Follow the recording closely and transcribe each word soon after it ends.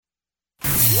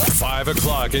5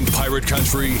 o'clock in Pirate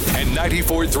Country, and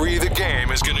 94.3 The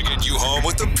Game is going to get you home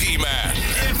with the P-Man.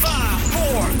 In 5,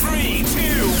 4, 3,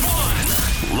 2,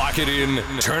 1. Lock it in,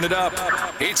 turn it up.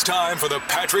 It's time for the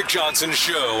Patrick Johnson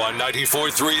Show on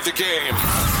 94.3 The Game.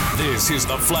 This is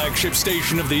the flagship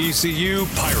station of the ECU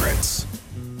Pirates.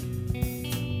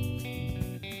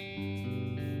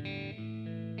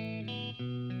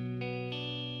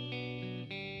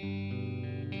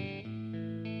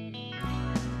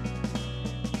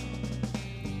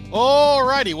 All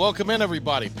righty, welcome in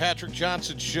everybody. Patrick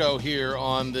Johnson Show here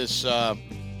on this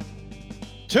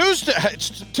Tuesday.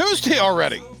 It's Tuesday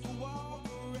already.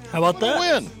 How about that? What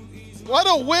a win. What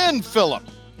a win, Philip.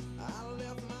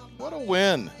 What a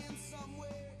win.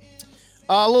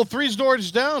 A little Threes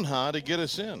Doors Down, huh, to get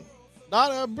us in.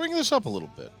 Bring this up a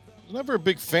little bit. I was never a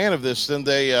big fan of this. Then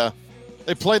they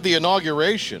played the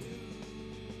inauguration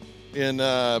in,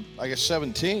 I guess,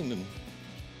 17, and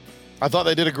I thought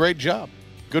they did a great job.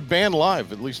 Good band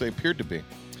live, at least they appeared to be.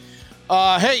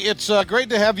 Hey, it's great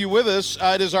to have you with us.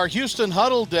 It is our Houston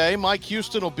Huddle Day. Mike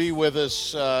Houston will be with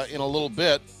us in a little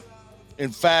bit. In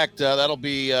fact, that'll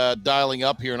be dialing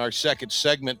up here in our second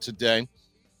segment today.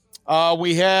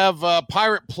 We have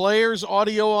Pirate Players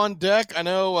audio on deck. I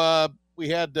know we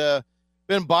had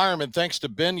Ben Byerman. Thanks to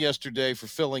Ben yesterday for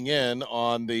filling in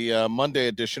on the Monday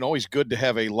edition. Always good to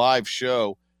have a live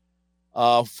show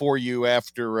for you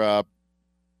after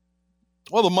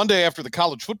the Monday after the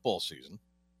college football season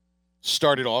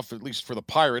started off, at least for the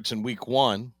Pirates in week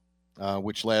 1,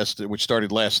 which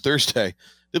started last Thursday.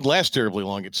 Didn't last terribly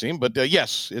long, it seemed, but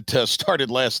yes, it started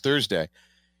last Thursday.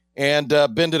 And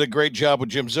Ben did a great job with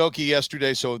Jim Szoke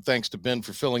yesterday, so thanks to Ben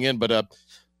for filling in. But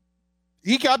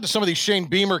he got to some of these Shane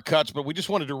Beamer cuts, but we just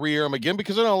wanted to re-air them again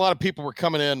because I know a lot of people were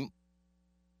coming in,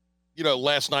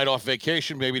 last night off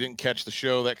vacation, maybe didn't catch the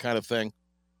show, that kind of thing.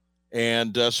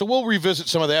 And so we'll revisit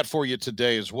some of that for you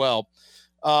today as well.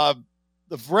 The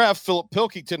ref, Philip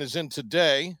Pilkington, is in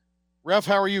today. Ref,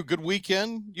 how are you? Good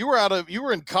weekend? You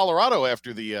were in Colorado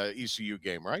after the ECU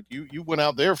game, right? You went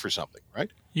out there for something, right?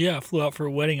 Yeah, I flew out for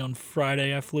a wedding on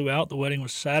Friday. I flew out. The wedding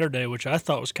was Saturday, which I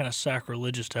thought was kind of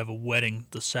sacrilegious to have a wedding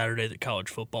the Saturday that college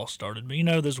football started.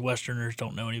 But those Westerners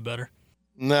don't know any better.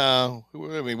 No.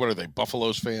 I mean, what are they,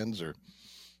 Buffaloes fans or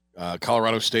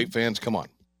Colorado State fans? Come on.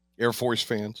 Air Force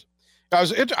fans. I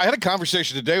had a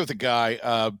conversation today with a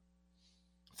guy,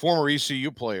 former ECU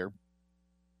player,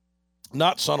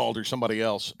 not Sunalder, somebody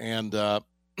else, and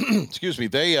excuse me.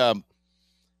 They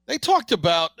talked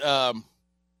about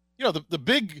the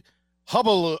big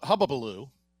hubbubaloo,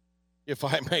 if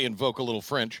I may invoke a little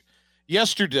French,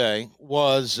 yesterday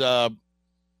was that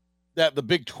the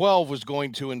Big 12 was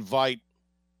going to invite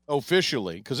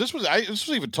officially, because this was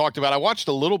even talked about. I watched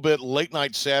a little bit late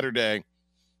night Saturday.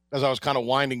 As I was kind of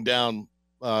winding down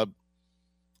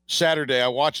Saturday, I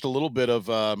watched a little bit of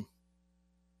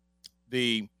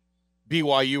the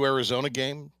BYU-Arizona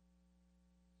game.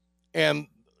 And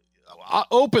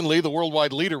openly, the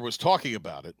worldwide leader was talking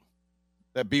about it,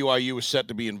 that BYU was set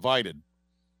to be invited.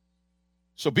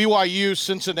 So BYU,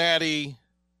 Cincinnati,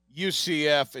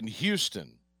 UCF, and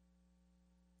Houston.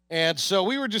 And so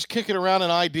we were just kicking around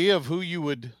an idea of who you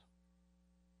would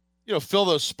fill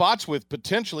those spots with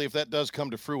potentially if that does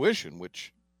come to fruition,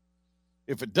 which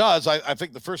if it does, I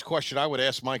think the first question I would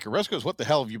ask Mike Aresco is, what the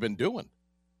hell have you been doing?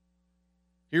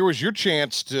 Here was your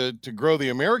chance to grow the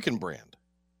American brand.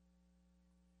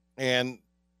 And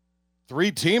 3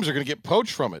 teams are going to get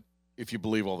poached from it, if you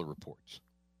believe all the reports.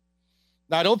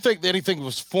 Now, I don't think that anything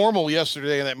was formal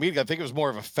yesterday in that meeting. I think it was more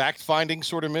of a fact-finding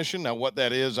sort of mission. Now, what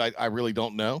that is, I really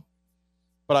don't know.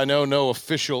 But I know no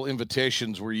official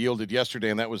invitations were yielded yesterday,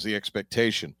 and that was the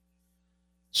expectation.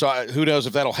 So who knows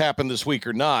if that'll happen this week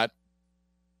or not.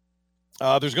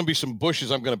 There's going to be some bushes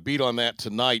I'm going to beat on that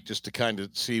tonight just to kind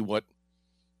of see what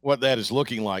that is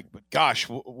looking like. But gosh,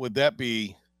 would that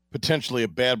be potentially a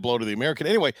bad blow to the American?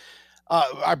 Anyway,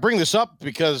 I bring this up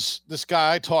because this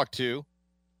guy I talked to,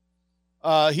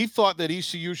 he thought that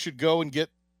ECU should go and get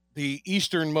the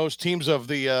easternmost teams of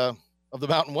the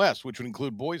Mountain West, which would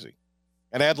include Boise,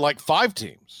 and add like 5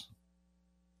 teams.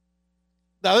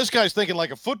 Now, this guy's thinking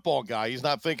like a football guy. He's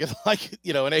not thinking like,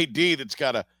 an AD that's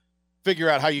got to figure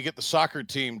out how you get the soccer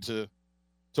team to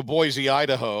Boise,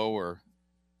 Idaho, or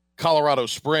Colorado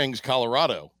Springs,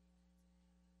 Colorado.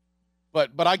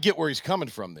 But I get where he's coming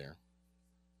from there.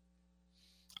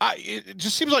 It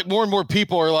just seems like more and more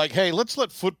people are like, hey, let's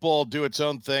let football do its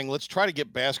own thing. Let's try to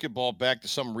get basketball back to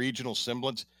some regional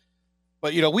semblance.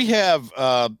 But, we have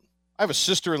I have a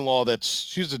sister-in-law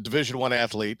she's a Division I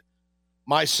athlete.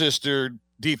 My sister,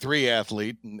 D3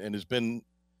 athlete, and has been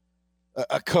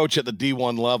a coach at the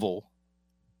D1 level.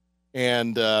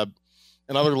 and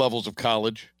other levels of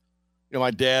college. You know,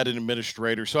 my dad, an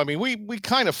administrator. So, I mean, we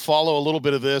kind of follow a little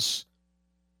bit of this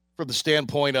from the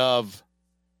standpoint of,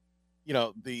 you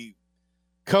know, the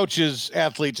coaches,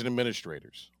 athletes, and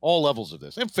administrators, all levels of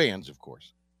this, and fans, of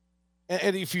course.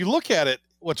 And if you look at it,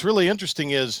 what's really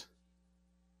interesting is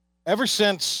ever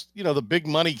since, you know, the big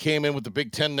money came in with the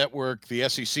Big Ten Network, the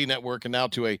SEC Network, and now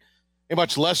to a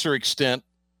much lesser extent,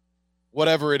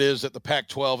 whatever it is that the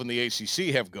Pac-12 and the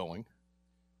ACC have going,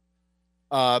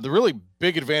 the really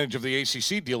big advantage of the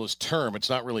ACC deal is term. It's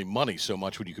not really money so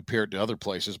much when you compare it to other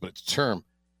places, but it's term.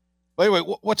 But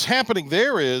anyway, what's happening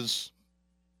there is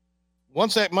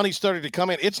once that money started to come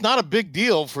in, it's not a big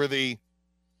deal for the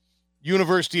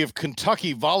University of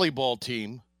Kentucky volleyball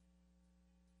team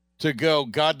to go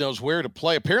God knows where to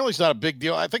play. Apparently it's not a big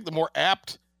deal. I think the more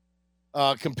apt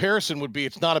comparison would be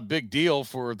it's not a big deal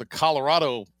for the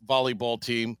Colorado volleyball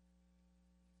team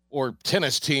or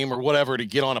tennis team or whatever to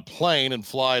get on a plane and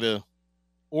fly to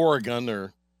Oregon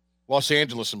or Los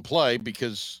Angeles and play,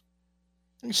 because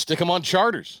you stick them on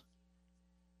charters.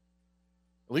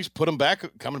 At least put them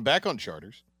coming back on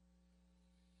charters.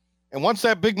 And once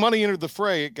that big money entered the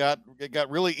fray, it got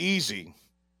really easy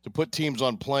to put teams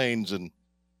on planes and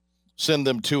send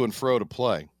them to and fro to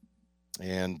play.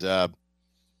 And I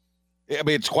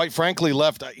mean, it's quite frankly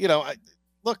left. You know,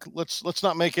 look, let's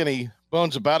not make any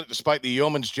bones about it. Despite the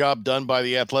yeoman's job done by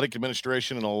the athletic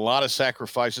administration and a lot of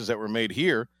sacrifices that were made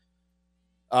here,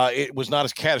 it was not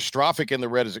as catastrophic in the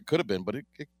red as it could have been. But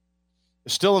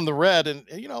it's still in the red, and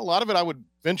you know, a lot of it, I would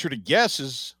venture to guess,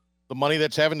 is the money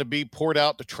that's having to be poured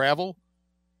out to travel.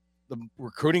 The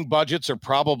recruiting budgets are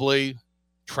probably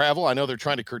travel. I know they're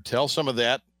trying to curtail some of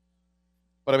that.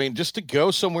 But, I mean, just to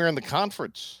go somewhere in the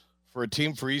conference for a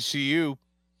team for ECU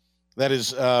that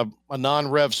is a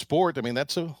non-rev sport, I mean,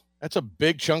 that's a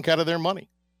big chunk out of their money.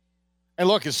 And,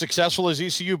 look, as successful as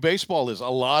ECU baseball is, a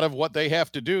lot of what they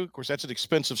have to do, of course, that's an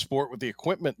expensive sport with the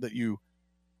equipment that you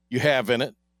have in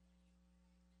it.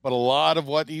 But a lot of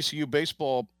what ECU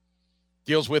baseball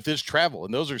deals with is travel,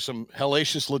 and those are some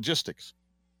hellacious logistics.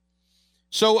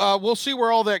 So we'll see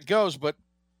where all that goes, but,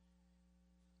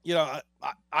 you know,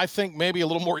 I think maybe a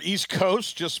little more East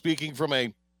Coast, just speaking from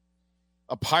a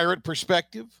Pirate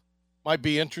perspective, might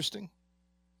be interesting.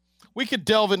 We could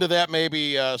delve into that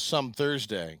maybe some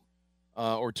Thursday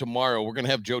or tomorrow. We're going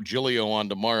to have Joe Giglio on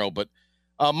tomorrow, but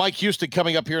Mike Houston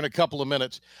coming up here in a couple of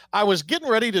minutes. I was getting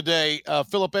ready today,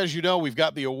 Philip, as you know, we've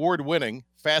got the award-winning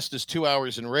fastest 2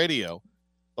 hours in radio,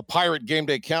 the Pirate Game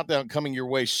Day Countdown, coming your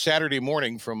way Saturday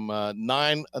morning from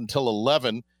 9 until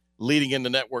 11, leading into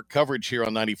network coverage here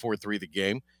on 94.3 The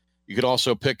Game. You can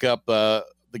also pick up the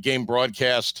game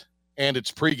broadcast and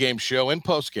its pregame show and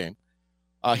postgame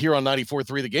here on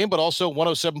 94.3 The Game, but also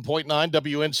 107.9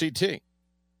 WNCT,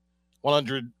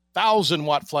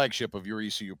 100,000-watt flagship of your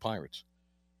ECU Pirates.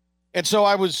 And so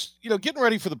I was, you know, getting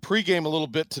ready for the pregame a little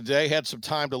bit today, had some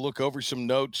time to look over some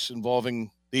notes involving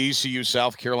the ECU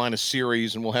South Carolina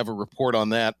series, and we'll have a report on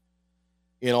that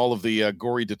in all of the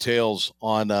gory details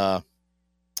on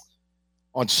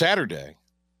Saturday.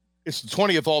 It's the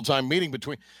 20th all-time meeting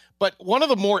between. But one of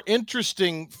the more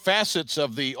interesting facets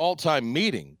of the all-time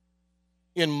meeting,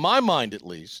 in my mind at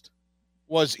least,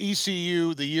 was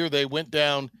ECU the year they went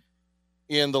down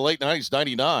in the late 90s,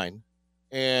 99,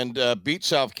 and beat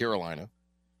South Carolina.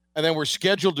 And then were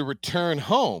scheduled to return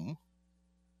home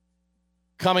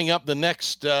coming up the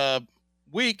next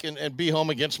week and be home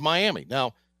against Miami.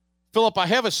 Now, Philip, I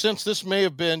have a sense this may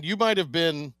have been, you might have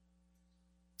been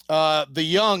the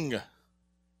young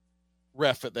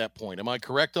ref at that point. Am I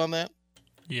correct on that?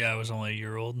 Yeah, I was only a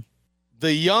year old.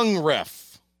 The young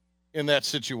ref in that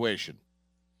situation.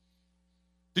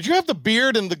 Did you have the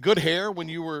beard and the good hair when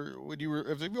you were,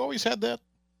 have you always had that?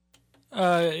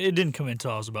 It didn't come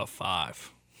until I was about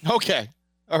 5. Okay.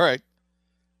 All right.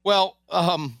 Well,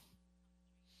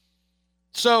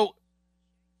 so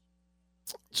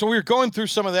we were going through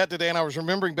some of that today, and I was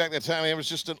remembering back that time. It was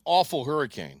just an awful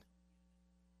hurricane,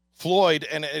 Floyd,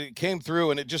 and it came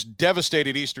through, and it just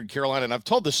devastated Eastern Carolina. And I've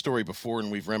told this story before,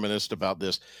 and we've reminisced about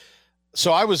this.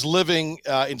 So I was living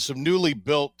in some newly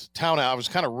built townhouse. I was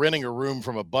kind of renting a room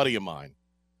from a buddy of mine,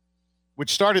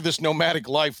 which started this nomadic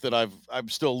life that I'm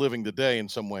still living today in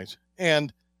some ways.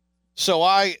 And so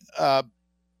I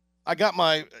got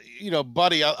my,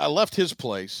 buddy, I left his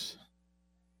place.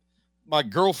 My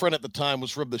girlfriend at the time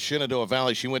was from the Shenandoah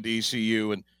Valley. She went to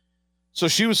ECU. And so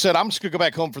she said, I'm just going to go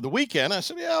back home for the weekend. I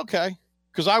said, yeah, okay.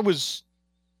 Because I was,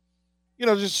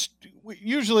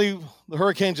 usually the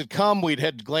hurricanes had come. We'd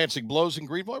had glancing blows in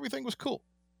Greenville. Everything was cool.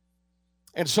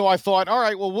 And so I thought, all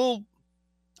right, well,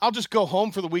 I'll just go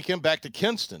home for the weekend back to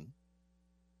Kinston.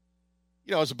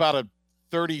 it's about a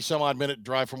 30-some-odd minute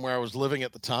drive from where I was living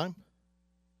at the time.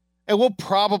 And we'll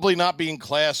probably not be in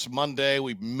class Monday.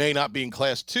 We may not be in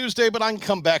class Tuesday, but I can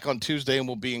come back on Tuesday and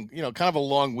we'll be in, kind of a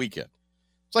long weekend.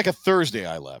 It's like a Thursday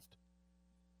I left.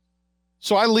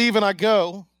 So I leave and I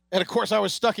go. And, of course, I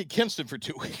was stuck at Kinston for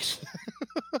 2 weeks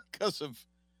because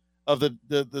of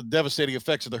the devastating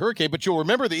effects of the hurricane. But you'll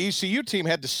remember the ECU team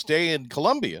had to stay in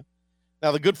Columbia.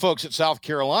 Now, the good folks at South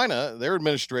Carolina, their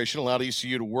administration allowed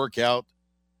ECU to work out,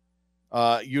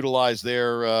 utilize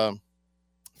their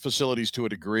facilities to a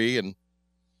degree.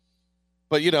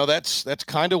 But that's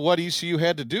kind of what ECU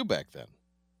had to do back then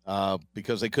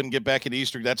because they couldn't get back into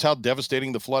Eastern. That's how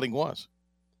devastating the flooding was.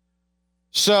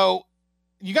 So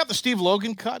you got the Steve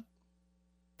Logan cut?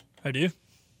 I do.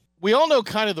 We all know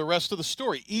kind of the rest of the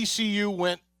story. ECU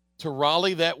went to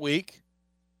Raleigh that week,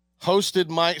 hosted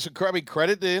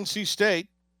credit to NC State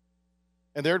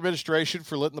and their administration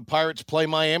for letting the Pirates play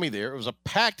Miami there. It was a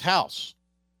packed house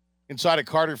inside of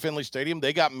Carter Finley Stadium.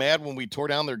 They got mad when we tore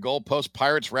down their goalpost.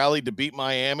 Pirates rallied to beat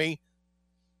Miami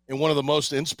in one of the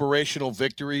most inspirational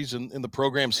victories in the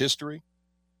program's history.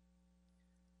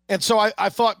 And so I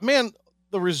thought, man,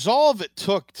 the resolve it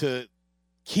took to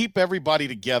keep everybody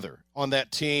together on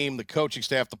that team, the coaching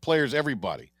staff, the players,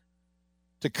 everybody,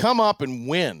 to come up and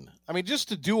win. I mean, just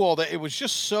to do all that, it was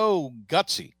just so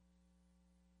gutsy.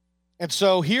 And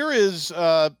so here is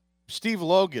Steve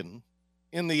Logan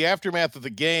in the aftermath of the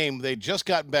game. They'd just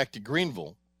gotten back to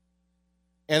Greenville.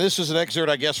 And this is an excerpt,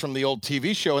 I guess, from the old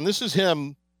TV show. And this is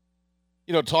him,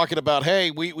 talking about, hey,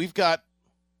 we've got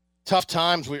tough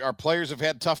times. Our players have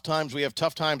had tough times. We have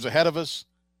tough times ahead of us.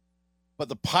 But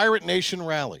the Pirate Nation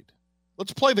rallied.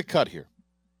 Let's play the cut here.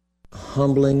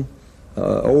 Humbling,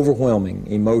 overwhelming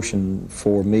emotion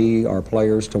for me, our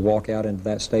players, to walk out into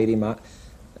that stadium. I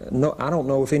don't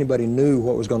know if anybody knew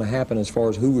what was going to happen as far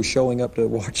as who was showing up to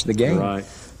watch the game. Right.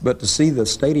 But to see the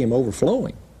stadium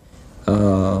overflowing,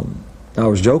 I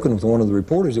was joking with one of the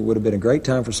reporters. It would have been a great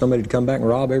time for somebody to come back and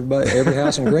rob every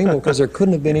house in Greenville because there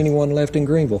couldn't have been anyone left in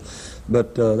Greenville.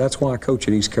 But that's why I coach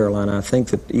at East Carolina. I think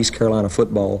that East Carolina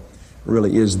football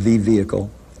really is the vehicle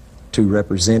to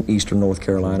represent Eastern North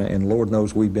Carolina, and Lord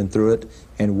knows we've been through it,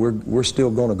 and we're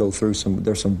still going to go through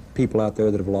there's some people out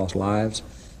there that have lost lives,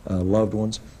 loved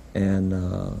ones, and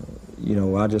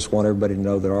I just want everybody to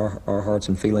know that our hearts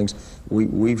and feelings,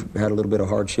 we've had a little bit of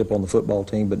hardship on the football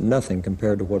team, but nothing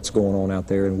compared to what's going on out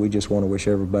there, and we just want to wish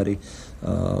everybody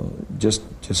just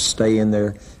stay in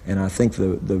there, and I think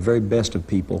the very best of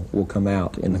people will come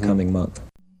out in the coming month.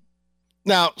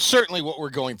 Now, certainly what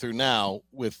we're going through now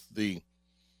with the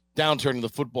downturn in the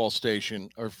football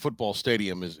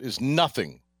stadium is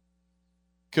nothing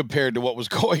compared to what was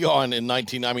going on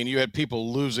in you had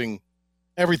people losing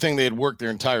everything they had worked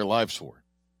their entire lives for.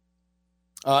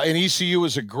 And ECU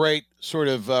was a great sort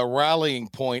of rallying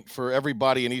point for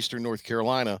everybody in Eastern North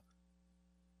Carolina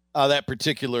that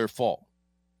particular fall.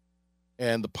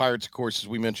 And the Pirates, of course, as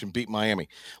we mentioned, beat Miami.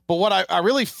 But what I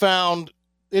really found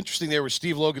interesting there was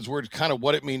Steve Logan's words, kind of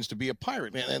what it means to be a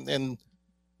Pirate, and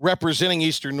representing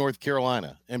Eastern North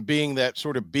Carolina and being that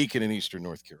sort of beacon in Eastern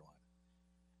North Carolina.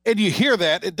 And you hear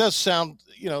that, it does sound,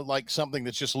 like something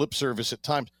that's just lip service at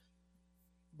times.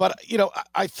 But,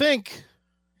 I think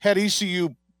had ECU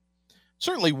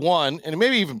certainly won and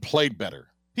maybe even played better,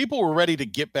 people were ready to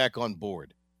get back on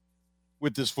board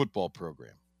with this football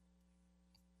program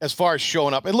as far as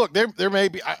showing up. And look, there may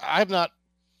be, I have not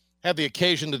had the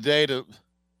occasion today to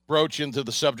broach into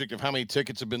the subject of how many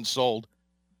tickets have been sold.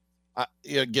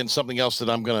 Again, something else that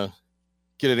I'm going to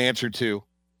get an answer to.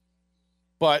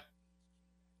 But,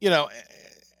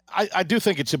 I do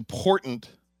think it's important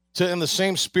to, in the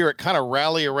same spirit, kind of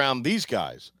rally around these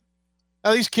guys.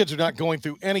 Now, these kids are not going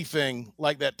through anything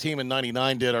like that team in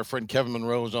 '99 did. Our friend Kevin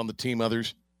Monroe was on the team,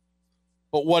 others.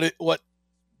 But what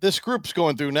this group's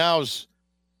going through now is,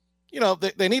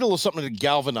 they need a little something to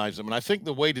galvanize them. And I think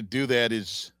the way to do that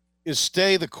is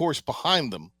stay the course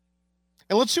behind them.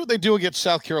 And let's see what they do against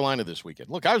South Carolina this weekend.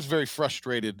 Look, I was very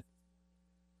frustrated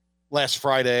last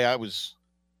Friday. I was,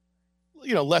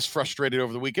 less frustrated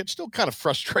over the weekend. Still kind of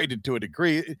frustrated to a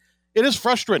degree. It is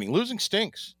frustrating. Losing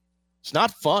stinks. It's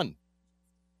not fun.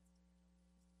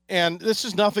 And this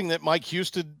is nothing that Mike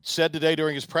Houston said today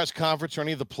during his press conference or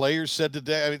any of the players said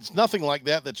today. I mean, it's nothing like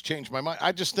that that's changed my mind.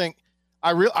 I just think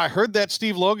I heard that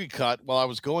Steve Logan cut while I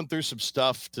was going through some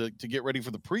stuff to get ready for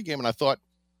the pregame, and I thought,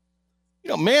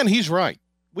 man, he's right.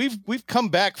 We've come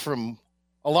back from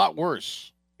a lot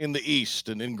worse in the East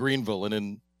and in Greenville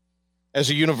and as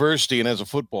a university and as a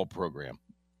football program.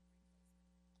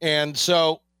 And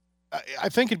so I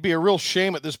think it'd be a real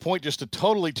shame at this point just to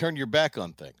totally turn your back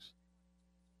on things.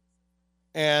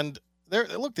 And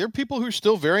there are people who are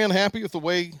still very unhappy with the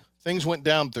way things went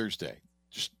down Thursday.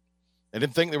 Just I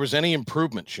didn't think there was any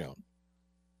improvement shown.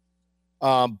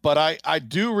 But I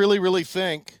do really, really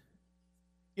think,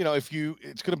 it's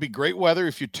going to be great weather.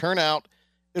 If you turn out,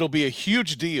 it'll be a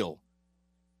huge deal.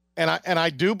 And I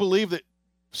do believe that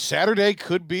Saturday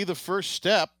could be the first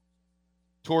step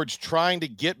towards trying to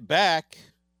get back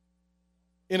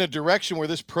in a direction where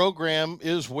this program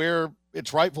is where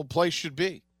its rightful place should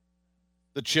be.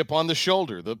 The chip on the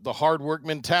shoulder, the hard work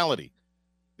mentality,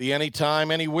 the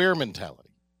anytime, anywhere mentality.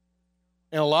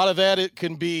 And a lot of that, it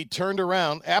can be turned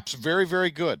around. App's very, very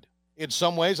good. In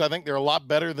some ways, I think they're a lot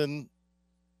better than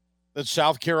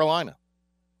South Carolina.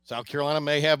 South Carolina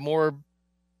may have more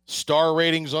star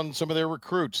ratings on some of their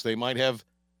recruits. They might have,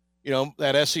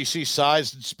 that SEC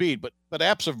size and speed. But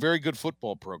App's a very good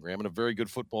football program and a very good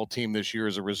football team this year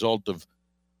as a result of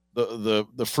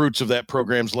the fruits of that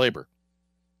program's labor.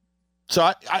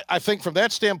 So I think from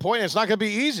that standpoint, it's not going to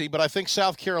be easy, but I think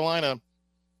South Carolina,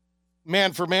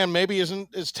 man for man, maybe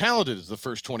isn't as talented as the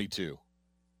first 22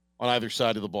 on either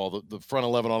side of the ball, the front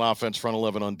 11 on offense, front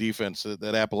 11 on defense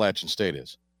that Appalachian State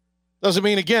is. Doesn't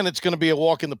mean, again, it's going to be a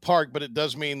walk in the park, but it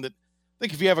does mean that I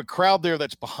think if you have a crowd there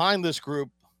that's behind this group,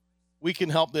 we can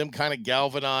help them kind of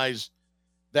galvanize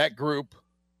that group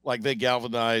like they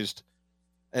galvanized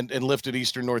and lifted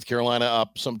Eastern North Carolina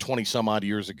up some 20-some-odd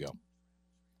years ago.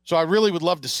 So I really would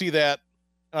love to see that,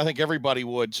 and I think everybody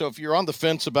would. So if you're on the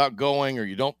fence about going or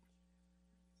you don't,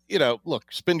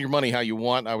 look, spend your money how you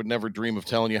want. I would never dream of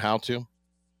telling you how to.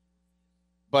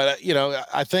 But,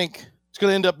 I think it's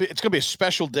going to be a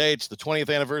special day. It's the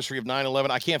 20th anniversary of 9/11.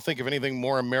 I can't think of anything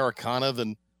more Americana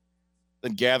than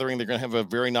gathering. They're going to have a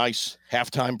very nice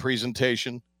halftime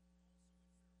presentation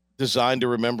designed to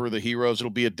remember the heroes.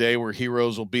 It'll be a day where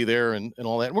heroes will be there and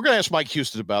all that. And we're going to ask Mike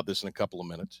Houston about this in a couple of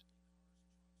minutes.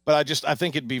 But I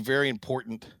think it'd be very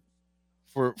important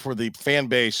for the fan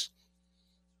base,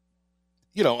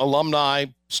 alumni,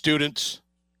 students,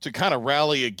 to kind of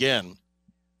rally again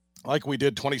like we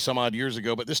did 20-some-odd years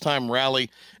ago, but this time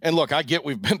rally. And look, I get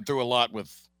we've been through a lot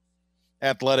with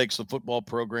athletics, the football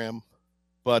program,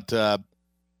 but,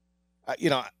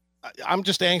 I'm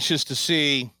just anxious to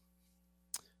see,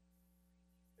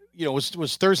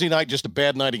 was Thursday night just a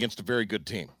bad night against a very good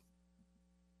team?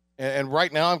 And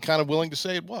right now I'm kind of willing to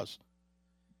say it was.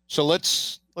 So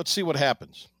let's see what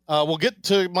happens. We'll get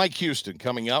to Mike Houston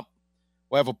coming up.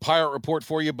 We'll have a Pirate report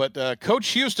for you, but Coach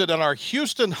Houston on our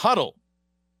Houston Huddle.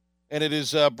 And it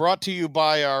is brought to you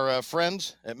by our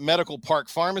friends at Medical Park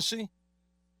Pharmacy.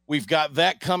 We've got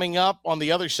that coming up on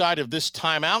the other side of this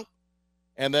timeout.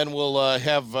 And then we'll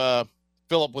have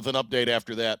Philip with an update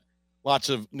after that. Lots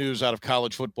of news out of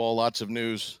college football, lots of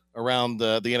news around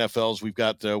the NFLs. We've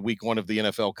got week 1 of the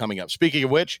NFL coming up. Speaking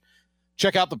of which,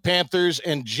 check out the Panthers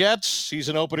and Jets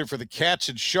season opener for the Cats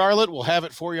in Charlotte. We'll have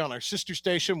it for you on our sister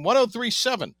station,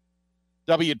 103.7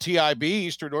 WTIB.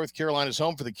 Eastern North Carolina's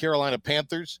home for the Carolina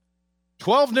Panthers.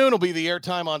 12 noon will be the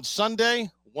airtime on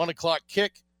Sunday. 1 o'clock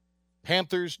kick.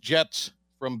 Panthers, Jets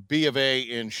from B of A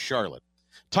in Charlotte.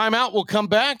 Timeout. We'll come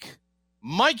back.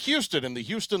 Mike Houston in the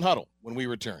Houston Huddle when we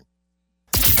return.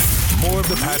 More of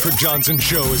the Patrick Johnson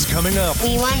Show is coming up.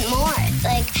 We want more.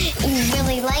 You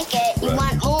really like it. You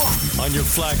want more. On your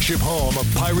flagship home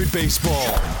of Pirate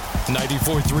Baseball.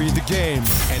 94.3 The Game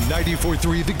and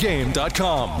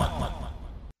 94.3thegame.com.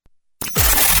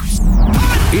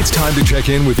 It's time to check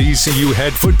in with ECU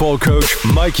head football coach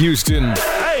Mike Houston.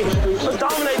 Hey, let's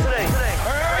dominate today.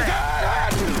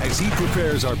 As he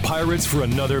prepares our Pirates for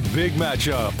another big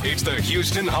matchup. It's the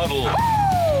Houston Huddle.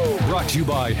 Brought to you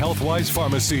by Healthwise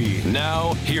Pharmacy.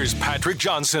 Now, here's Patrick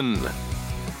Johnson.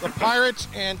 The Pirates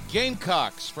and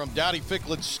Gamecocks from Dowdy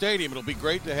Ficklin Stadium. It'll be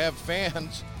great to have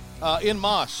fans in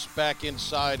Moss back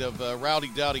inside of Rowdy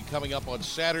Dowdy coming up on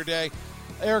Saturday.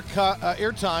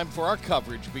 Airtime for our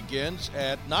coverage begins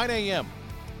at 9 a.m.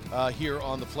 Here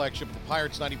on the flagship of the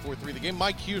Pirates, 94.3 The Game.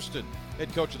 Mike Houston,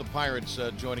 head coach of the Pirates,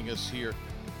 joining us here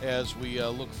as we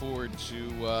look forward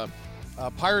to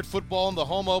Pirate football in the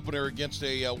home opener against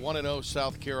a 1-0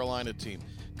 South Carolina team.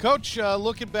 Coach,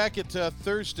 looking back at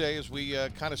Thursday as we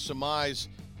kind of surmise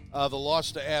the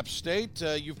loss to App State,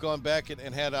 you've gone back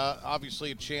and had obviously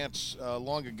a chance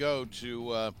long ago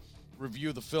to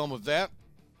review the film of that.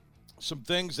 Some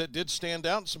things that did stand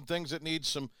out, some things that need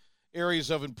some areas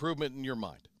of improvement in your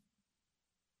mind.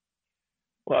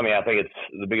 Well, I think it's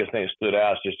the biggest thing that stood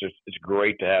out is just it's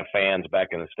great to have fans back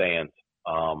in the stands.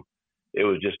 It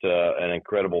was just an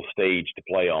incredible stage to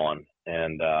play on.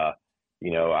 And,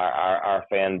 our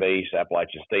fan base,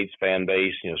 Appalachian State's fan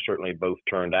base, certainly both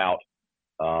turned out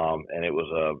and it was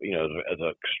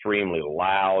an extremely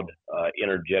loud,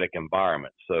 energetic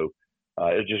environment. So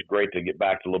it was just great to get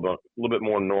back to a little bit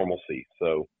more normalcy.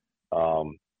 So,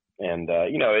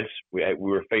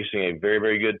 we were facing a very,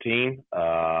 very good team.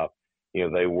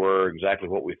 They were exactly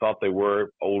what we thought they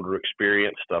were, older,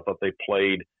 experienced. I thought they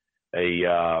played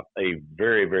a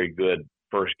very, very good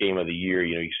first game of the year.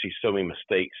 You see so many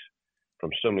mistakes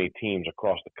from so many teams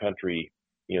across the country,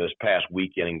 this past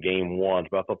weekend in game one,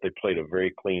 but I thought they played a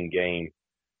very clean game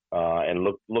and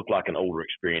looked like an older,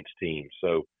 experienced team.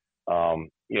 So,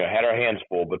 had our hands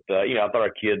full, but I thought our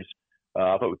kids,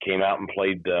 I thought we came out and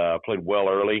played well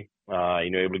early.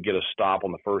 Able to get a stop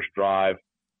on the first drive,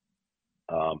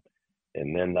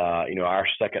 and then our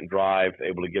second drive,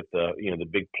 able to get the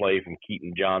big play from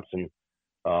Keaton Johnson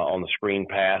on the screen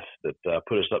pass that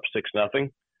put us up 6-0.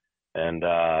 And,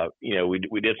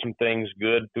 we did some things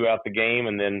good throughout the game.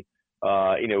 And then,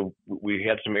 we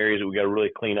had some areas that we got to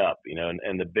really clean up,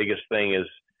 and the biggest thing is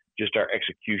just our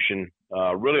execution,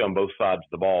 really on both sides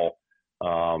of the ball.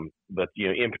 But,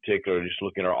 in particular, just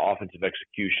looking at our offensive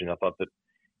execution, I thought that,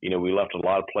 we left a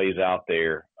lot of plays out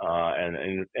there.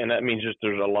 And that means just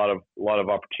there's a lot of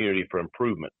opportunity for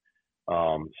improvement.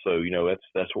 So,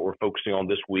 that's what we're focusing on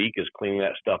this week is cleaning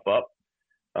that stuff up.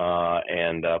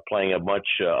 And playing a much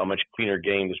cleaner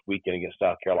game this weekend against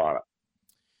South Carolina.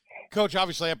 Coach,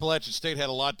 obviously Appalachian State had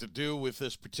a lot to do with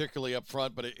this, particularly up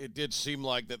front, but it did seem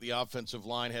like that the offensive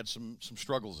line had some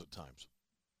struggles at times.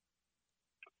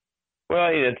 Well,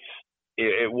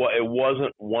 it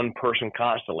wasn't one person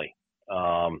constantly.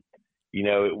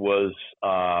 It was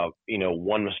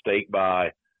one mistake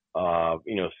by 6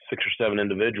 or 7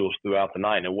 individuals throughout the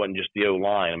night, and it wasn't just the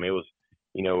O-line. I mean, it was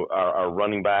our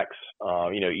running backs,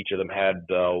 each of them had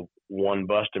one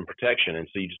bust in protection. And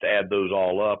so you just add those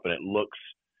all up and it looks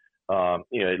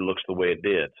the way it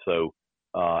did. So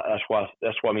that's what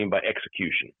I mean by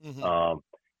execution. Mm-hmm.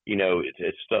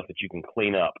 It's stuff that you can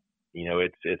clean up.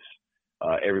 It's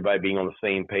everybody being on the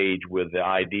same page with the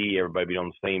ID, everybody being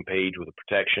on the same page with the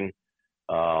protection,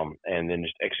 and then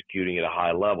just executing at a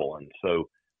high level. And so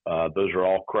those are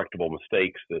all correctable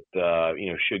mistakes that,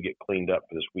 should get cleaned up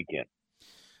for this weekend.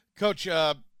 Coach,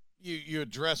 you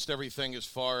addressed everything as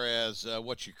far as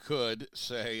what you could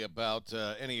say about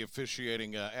any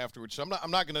officiating afterwards. So I'm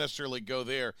not going to necessarily go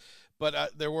there,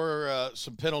 but there were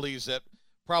some penalties that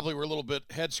probably were a little bit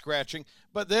head-scratching.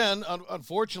 But then,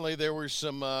 unfortunately, there were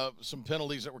some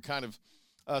penalties that were kind of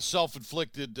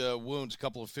self-inflicted wounds, a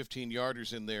couple of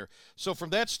 15-yarders in there. So from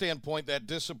that standpoint, that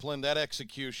discipline, that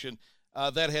execution,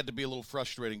 that had to be a little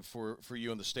frustrating for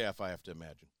you and the staff, I have to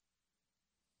imagine.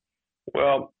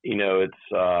 Well, it's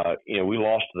we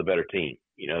lost to the better team.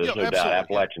 There's no doubt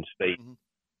Appalachian State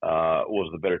was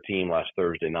the better team last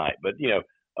Thursday night. But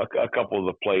a couple of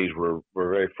the plays were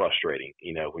very frustrating.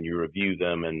 When you review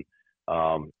them and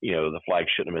the flag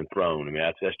shouldn't have been thrown. I mean,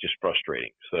 that's just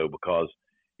frustrating. So because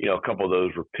a couple of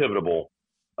those were pivotal,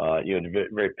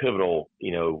 very pivotal,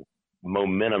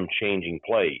 momentum changing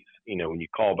plays. When you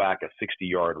call back a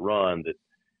 60-yard run that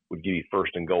would give you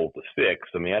first and goal to 6.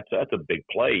 I mean, that's a big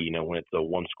play, when it's a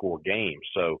one-score game.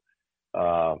 So,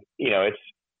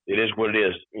 it is what it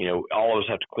is. All of us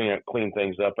have to clean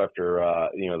things up after,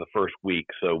 the first week.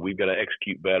 So we've got to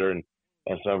execute better and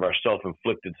some of our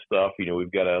self-inflicted stuff,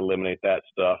 we've got to eliminate that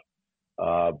stuff.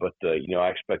 But I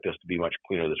expect us to be much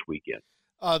cleaner this weekend.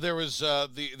 There was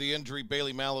the injury,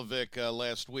 Bailey Malovic,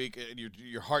 last week.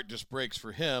 Your heart just breaks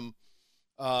for him.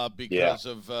 Because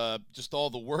of just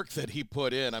all the work that he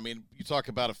put in. I mean, you talk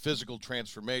about a physical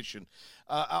transformation.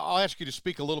 I'll ask you to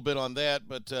speak a little bit on that,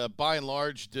 but by and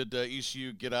large, did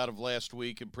ECU get out of last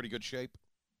week in pretty good shape?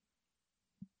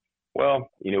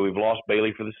 Well, we've lost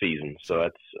Bailey for the season, so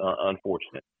that's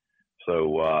unfortunate.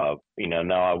 So,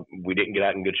 now we didn't get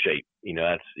out in good shape.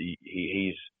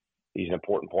 He's an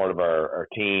important part of our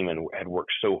team and had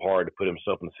worked so hard to put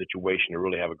himself in the situation to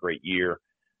really have a great year.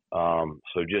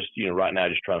 So just, right now,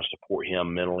 just trying to support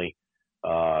him mentally.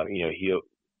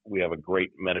 We have a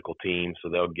great medical team, so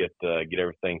they'll get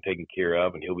everything taken care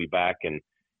of, and he'll be back. And,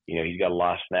 he's got a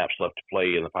lot of snaps left to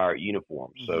play in the Pirate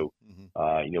uniform. So,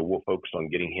 we'll focus on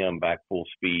getting him back full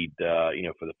speed, for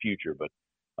the future. But,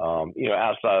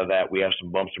 outside of that, we have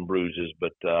some bumps and bruises,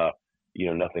 but,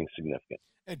 nothing significant.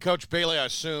 And Coach Bailey, I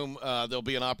assume there'll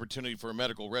be an opportunity for a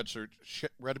medical red shirt.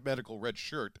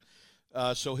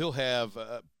 So he'll have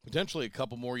potentially a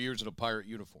couple more years in a Pirate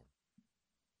uniform.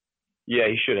 Yeah,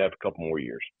 he should have a couple more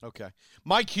years. Okay.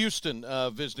 Mike Houston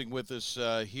visiting with us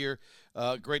here.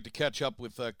 Great to catch up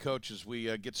with Coach as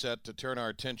we get set to turn our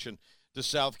attention to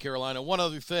South Carolina. One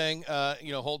other thing,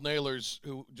 Holton Ahlers,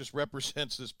 who just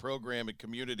represents this program and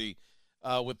community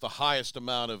with the highest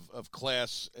amount of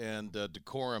class and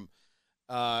decorum.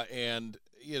 And,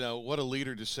 what a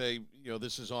leader to say,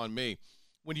 this is on me.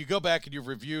 When you go back and you've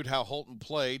reviewed how Holton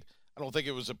played, I don't think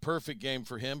it was a perfect game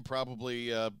for him,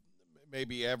 probably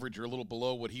maybe average or a little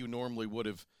below what he normally would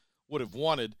have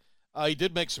wanted. He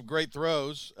did make some great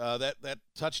throws. That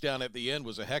touchdown at the end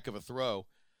was a heck of a throw.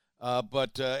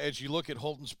 But as you look at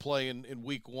Holton's play in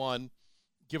week one,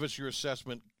 give us your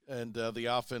assessment and the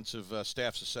offensive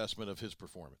staff's assessment of his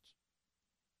performance.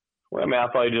 Well, I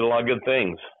thought he did a lot of good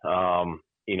things.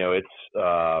 He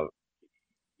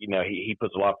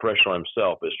puts a lot of pressure on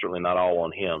himself. It's certainly not all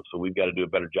on him. So we've got to do a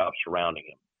better job surrounding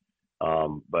him.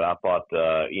 But I thought,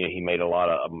 he made a lot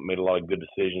of good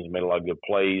decisions, made a lot of good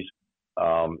plays.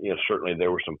 Certainly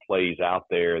there were some plays out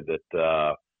there that,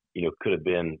 could have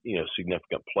been,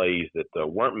 significant plays that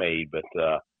weren't made. But,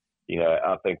 I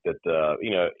think that,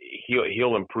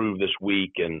 he'll improve this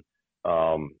week. And,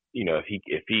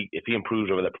 if he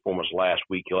improves over that performance last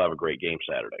week, he'll have a great game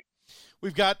Saturday.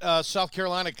 We've got South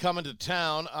Carolina coming to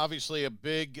town. Obviously, a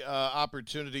big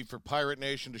opportunity for Pirate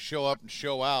Nation to show up and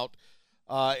show out.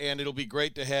 And it'll be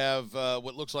great to have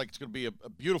what looks like it's going to be a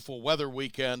beautiful weather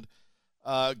weekend.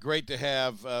 Great to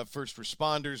have first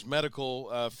responders,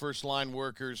 medical, first-line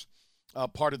workers,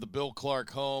 part of the Bill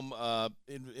Clark Home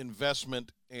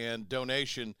investment and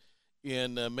donation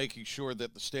in making sure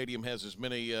that the stadium has as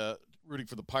many rooting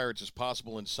for the Pirates as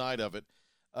possible inside of it.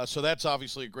 So that's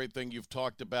obviously a great thing you've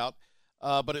talked about.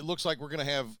 But it looks like we're going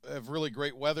to have really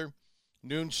great weather.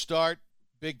 Noon start,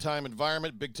 big-time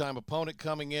environment, big-time opponent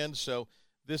coming in. So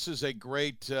this is a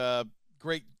great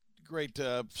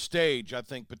stage, I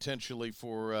think, potentially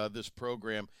for this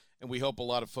program. And we hope a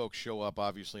lot of folks show up,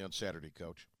 obviously, on Saturday,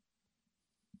 Coach.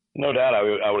 No doubt.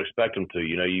 I would expect them to.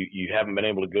 You haven't been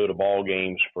able to go to ball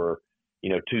games for,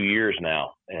 2 years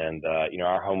now. And,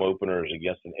 our home opener is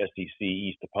against an SEC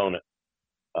East opponent.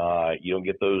 You don't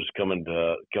get those coming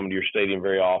to your stadium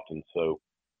very often. So,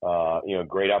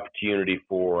 great opportunity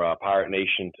for Pirate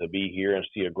Nation to be here and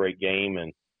see a great game.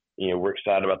 And, we're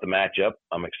excited about the matchup.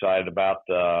 I'm excited about,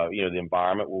 the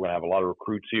environment. We're going to have a lot of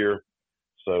recruits here.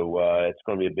 So it's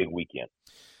going to be a big weekend.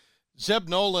 Zeb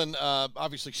Nolan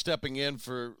obviously stepping in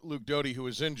for Luke Doty, who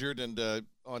was injured. And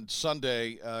on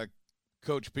Sunday,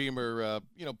 Coach Beamer,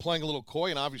 playing a little coy.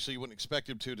 And obviously you wouldn't expect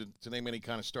him to name any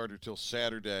kind of starter till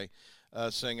Saturday,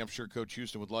 saying I'm sure Coach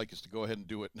Houston would like us to go ahead and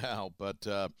do it now. But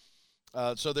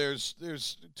so there's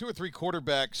 2 or 3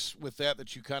 quarterbacks with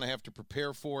that you kind of have to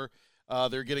prepare for.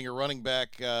 They're getting a running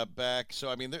back back.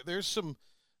 So,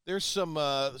 there's some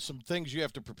things you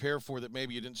have to prepare for that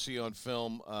maybe you didn't see on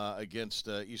film against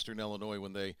Eastern Illinois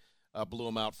when they blew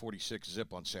them out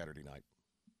 46-0 on Saturday night.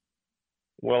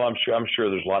 Well, I'm sure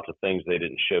there's lots of things they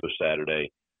didn't show Saturday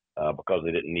because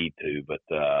they didn't need to. But,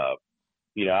 I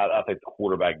think the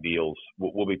quarterback deals,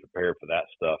 we'll be prepared for that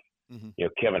stuff. Mm-hmm.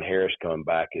 Kevin Harris coming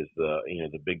back is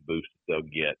the big boost that they'll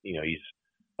get. He's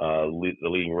the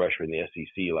leading rusher in the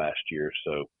SEC last year.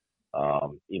 So, a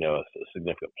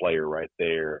significant player right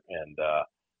there. And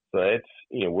so it's,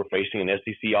 we're facing an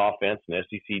SEC offense, an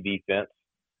SEC defense.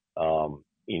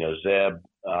 Zeb,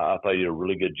 I thought he did a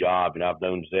really good job. I've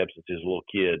known Zeb since he was a little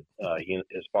kid. He and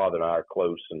his father and I are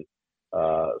close. And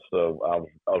so I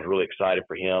was really excited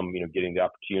for him, getting the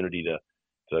opportunity to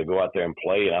go out there and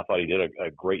play. And I thought he did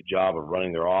a great job of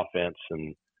running their offense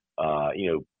and,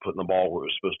 putting the ball where it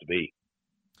was supposed to be.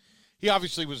 He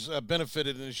obviously was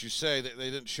benefited, and as you say,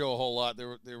 they didn't show a whole lot.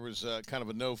 There was kind of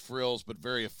a no-frills but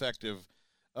very effective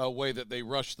way that they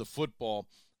rushed the football.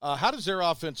 How does their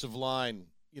offensive line,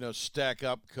 stack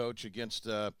up, Coach, against,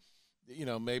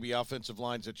 maybe offensive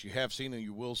lines that you have seen and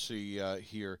you will see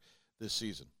here this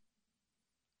season?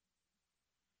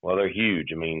 Well, they're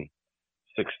huge. 6'7",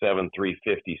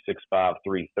 350, 6'5",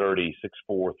 330,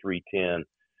 6'4", 310.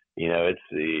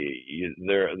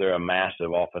 They're a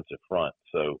massive offensive front.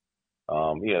 So,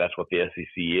 that's what the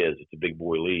SEC is. It's a big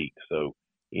boy league. So,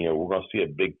 we're going to see a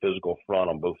big physical front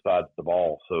on both sides of the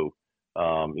ball. So,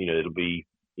 it'll be,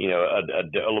 a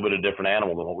little bit of a different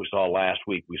animal than what we saw last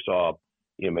week. We saw,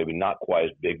 maybe not quite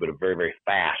as big, but a very, very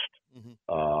fast,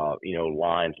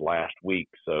 lines last week.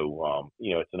 So,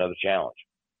 it's another challenge.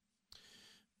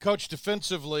 Coach,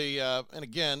 defensively, and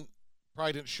again,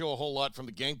 probably didn't show a whole lot from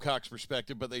the Gamecocks'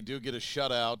 perspective, but they do get a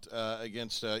shutout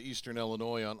against Eastern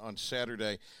Illinois on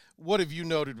Saturday. What have you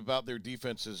noted about their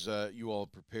defenses you all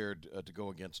prepared to go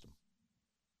against them?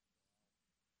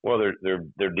 Well,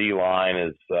 their D line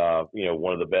is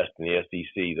one of the best in the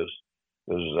SEC.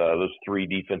 Those 3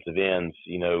 defensive ends.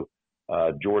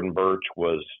 Jordan Birch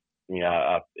was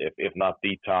if not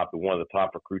the top, one of the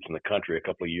top recruits in the country a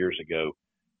couple of years ago,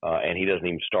 and he doesn't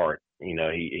even start.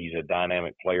 He's a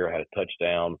dynamic player, had a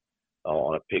touchdown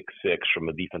on a pick six from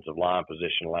a defensive line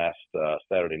position last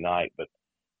Saturday night. But,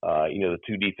 the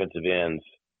two defensive ends,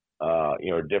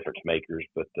 are difference makers,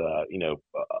 but,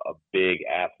 a big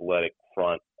athletic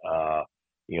front,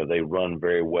 they run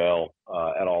very well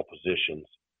at all positions.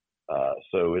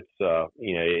 So it's,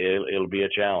 it'll be a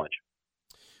challenge.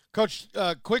 Coach,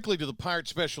 quickly to the Pirates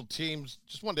special teams,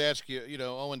 just wanted to ask you,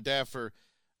 Owen Daffer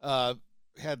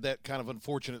had that kind of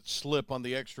unfortunate slip on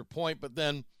the extra point, but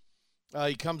then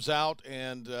he comes out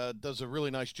and does a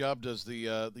really nice job, does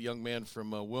the young man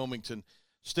from Wilmington,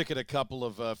 sticking a couple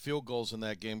of field goals in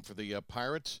that game for the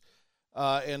Pirates.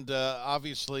 And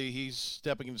obviously he's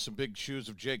stepping into some big shoes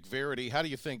of Jake Verity. How do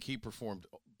you think he performed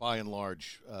by and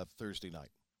large Thursday night?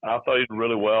 I thought he did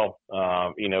really well.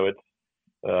 It's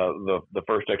the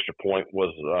first extra point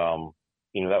was,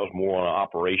 that was more on an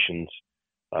operations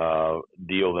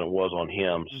deal than it was on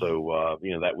him. Mm-hmm. So,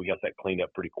 that we got that cleaned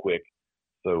up pretty quick.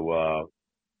 So, I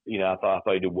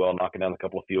thought he did well, knocking down a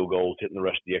couple of field goals, hitting the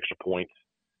rest of the extra points.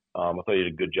 I thought he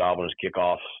did a good job on his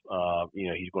kickoffs.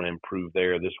 He's going to improve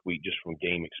there this week just from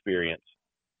game experience.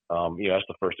 That's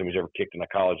the first time he's ever kicked in a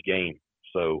college game.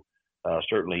 So,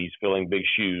 certainly he's filling big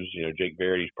shoes. Jake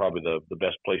Verity is probably the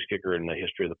best place kicker in the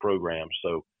history of the program.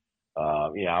 So,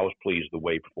 I was pleased with the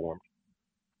way he performed.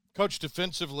 Coach,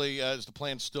 defensively, is the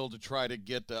plan still to try to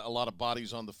get a lot of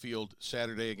bodies on the field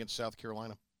Saturday against South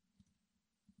Carolina?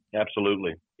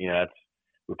 Absolutely.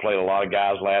 We played a lot of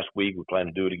guys last week. We plan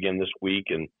to do it again this week.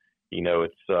 And,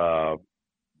 it's one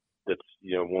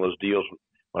of those deals.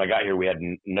 When I got here, we had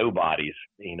no bodies,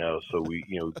 so we,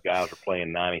 guys are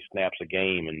playing 90 snaps a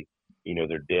game and,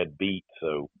 they're dead beat.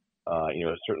 So,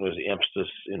 certainly there's an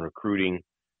emphasis in recruiting.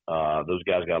 Those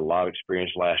guys got a lot of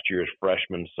experience last year as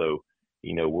freshmen. So,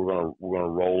 we're going to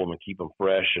roll them and keep them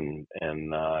fresh and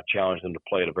challenge them to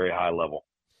play at a very high level.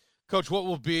 Coach, what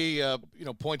will be,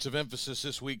 points of emphasis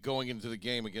this week going into the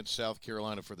game against South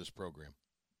Carolina for this program?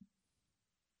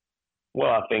 Well,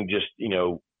 I think just,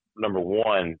 number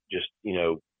one, just,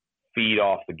 feed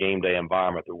off the game day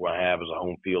environment that we're going to have as a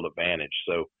home field advantage.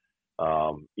 So,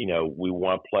 we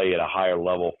want to play at a higher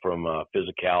level from a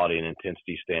physicality and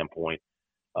intensity standpoint,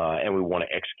 and we want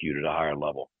to execute at a higher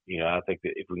level. I think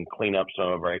that if we can clean up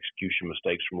some of our execution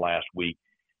mistakes from last week,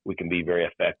 we can be very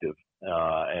effective.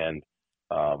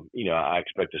 I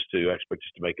expect us to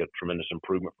make a tremendous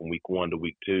improvement from week 1 to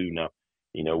week 2. Now,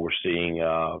 we're seeing,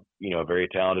 a very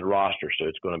talented roster, so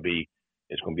it's going to be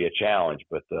a challenge,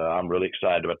 but I'm really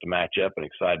excited about the matchup and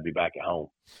excited to be back at home.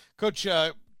 Coach,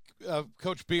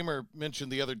 Coach Beamer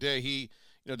mentioned the other day he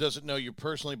doesn't know you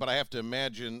personally, but I have to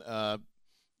imagine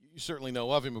you certainly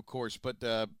know of him, of course, but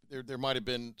there might have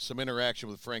been some interaction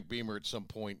with Frank Beamer at some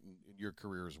point in your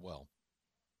career as well.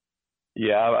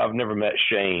 Yeah, I've never met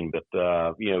Shane, but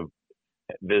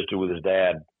visited with his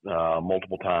dad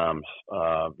multiple times.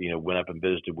 Went up and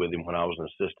visited with him when I was an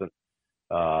assistant,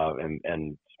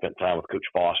 and spent time with Coach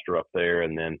Foster up there.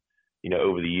 And then,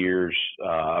 over the years,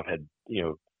 I've had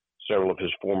several of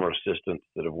his former assistants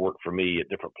that have worked for me at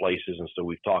different places, and so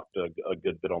we've talked a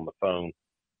good bit on the phone.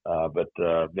 I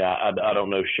don't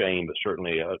know Shane, but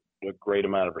certainly a great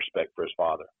amount of respect for his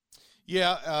father.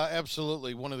 Yeah,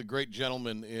 absolutely. One of the great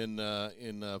gentlemen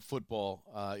in football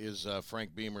is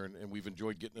Frank Beamer, and we've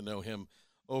enjoyed getting to know him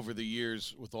over the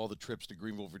years with all the trips to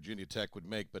Greenville, Virginia Tech would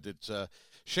make. But it's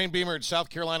Shane Beamer in South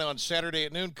Carolina on Saturday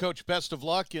at noon. Coach, best of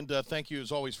luck, and thank you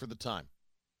as always for the time.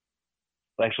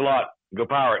 Thanks a lot. Go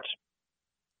Pirates.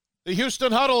 The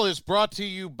Houston Huddle is brought to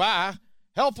you by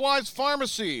Healthwise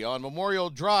Pharmacy on Memorial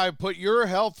Drive. Put your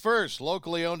health first.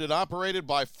 Locally owned and operated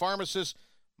by pharmacist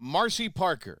Marcy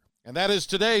Parker. And that is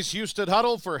today's Houston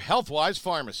Huddle for Healthwise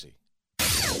Pharmacy.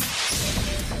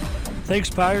 Thanks,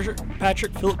 Patrick.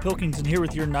 Philip Pilkington here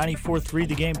with your 94.3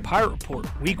 The Game Pirate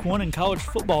Report. Week 1 in college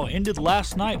football ended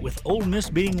last night with Ole Miss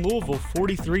beating Louisville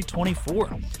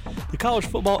 43-24. The college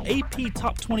football AP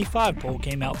Top 25 poll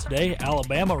came out today.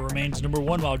 Alabama remains number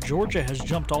 1, while Georgia has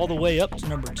jumped all the way up to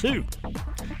number 2.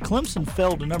 Clemson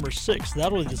fell to number 6.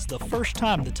 That is the first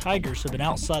time the Tigers have been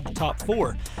outside the top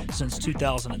 4 since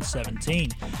 2017.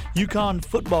 UConn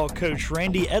football coach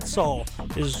Randy Edsall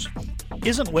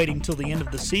isn't waiting till the end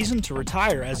of the season to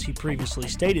retire. As he previously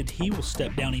stated, he will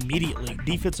step down immediately.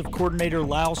 Defensive coordinator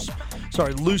Lou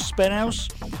Spanos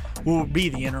will be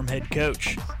the interim head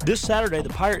coach. This Saturday, the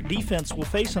Pirate defense will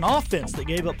face an offense that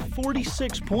gave up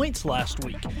 46 points last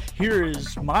week. Here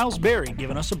is Miles Berry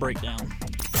giving us a breakdown.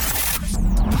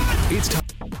 It's time.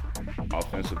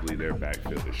 Offensively, their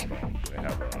backfield is strong. They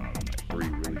have 3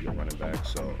 really good running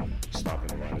backs, so stopping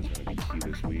the run is going to be key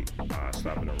this week.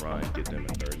 Stopping the run, get them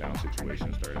in third down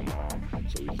situations, third and long,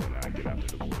 so we can get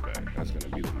after the quarterback. That's going to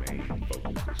be the main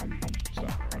focus this week,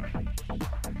 stopping the run.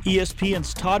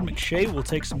 ESPN's Todd McShay will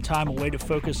take some time away to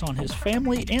focus on his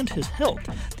family and his health.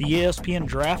 The ESPN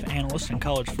draft analyst and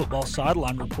college football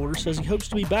sideline reporter says he hopes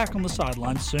to be back on the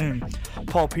sideline soon.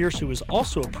 Paul Pierce, who is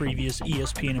also a previous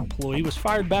ESPN employee, was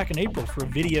fired back in April for a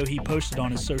video he posted on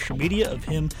his social media of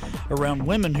him around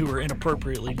women who were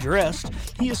inappropriately dressed.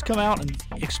 He has come out and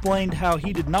explained how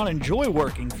he did not enjoy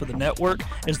working for the network,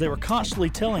 as they were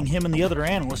constantly telling him and the other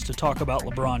analysts to talk about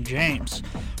LeBron James.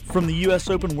 From the U.S.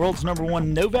 Open, world's #1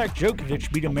 Novak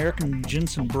Djokovic beat American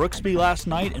Jenson Brooksby last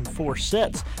night in 4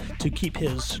 sets to keep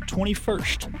his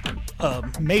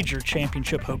 21st major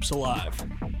championship hopes alive.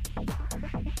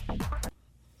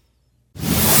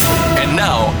 And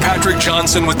now, Patrick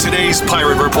Johnson with today's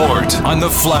Pirate Report on the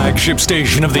flagship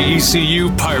station of the ECU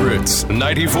Pirates,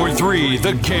 94.3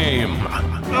 The Game.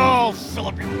 Oh,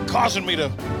 Philip, you're causing me to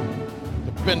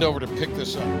bend over to pick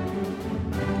this up.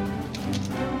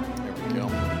 There we go.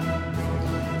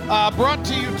 Brought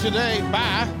to you today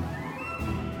by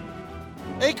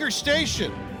Acre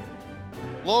Station.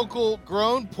 Local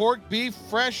grown pork, beef,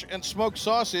 fresh, and smoked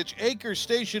sausage. Acre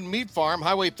Station Meat Farm,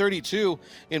 Highway 32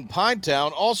 in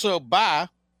Pinetown. Also by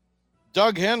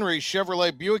Doug Henry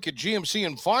Chevrolet Buick at GMC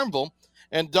in Farmville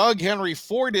and Doug Henry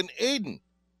Ford in Ayden.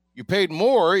 You paid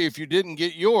more if you didn't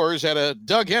get yours at a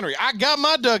Doug Henry. I got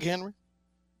my Doug Henry.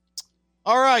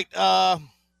 All right.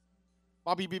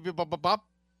 Bobby.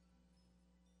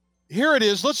 Here it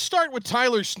is. Let's start with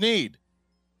Tyler Snead.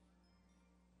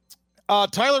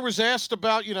 Tyler was asked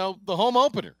about, the home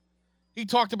opener. He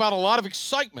talked about a lot of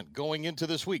excitement going into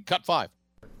this week. Cut 5.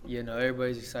 Yeah,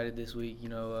 everybody's excited this week. We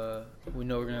know we're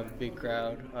going to have a big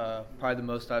crowd, probably the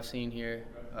most I've seen here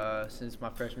since my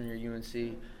freshman year at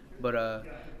UNC. But,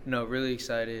 really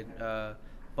excited.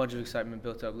 Bunch of excitement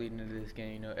built up leading into this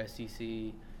game. SEC,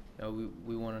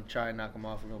 we want to try and knock them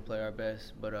off. We're going to play our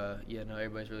best. But,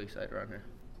 everybody's really excited around here.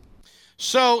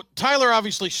 So Tyler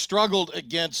obviously struggled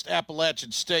against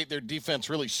Appalachian State. Their defense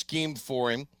really schemed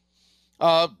for him.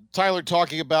 Tyler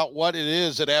talking about what it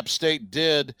is that App State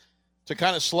did to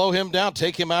kind of slow him down,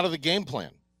 take him out of the game plan.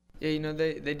 Yeah,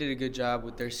 they did a good job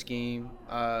with their scheme.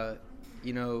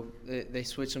 They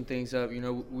switched some things up.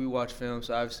 We watch film,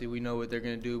 so obviously we know what they're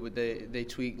going to do, but they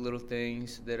tweak little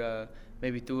things that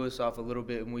maybe threw us off a little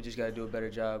bit, and we just got to do a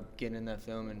better job getting in that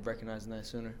film and recognizing that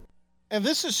sooner. And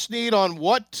this is Snead on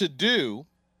what to do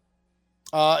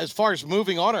as far as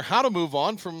moving on or how to move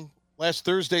on from last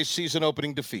Thursday's season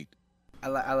opening defeat. I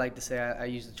like to say I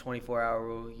use the 24-hour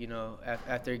rule.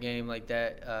 After a game like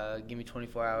that, give me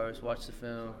 24 hours, watch the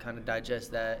film, kind of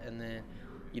digest that, and then,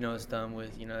 it's done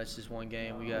with. It's just one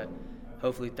game. We got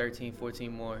hopefully 13, 14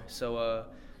 more. So,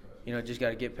 just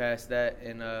got to get past that.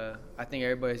 And I think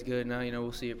everybody's good now.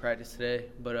 We'll see at practice today,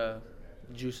 but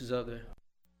the juice is up there.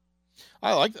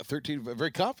 I like that. 13,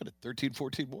 very confident. 13,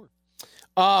 14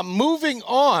 more. Moving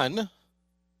on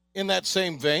in that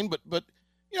same vein, but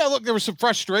look, there was some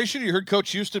frustration. You heard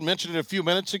Coach Houston mention it a few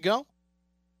minutes ago.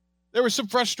 There was some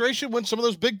frustration when some of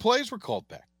those big plays were called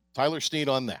back. Tyler Snead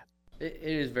on that. It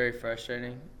is very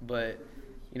frustrating, but,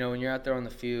 when you're out there on the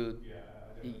field,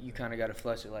 you kind of got to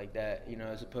flush it like that,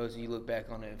 as opposed to you look back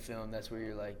on it in film, that's where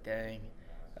you're like, dang,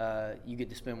 you get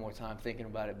to spend more time thinking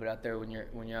about it. But out there when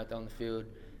you're out there on the field,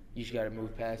 you just got to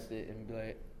move past it and be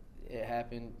like, it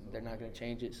happened. They're not going to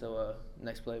change it. So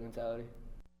next play mentality.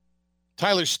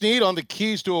 Tyler Snead on the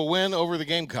keys to a win over the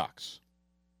Gamecocks.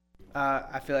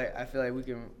 I feel like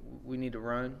we need to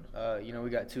run. We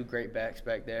got 2 great backs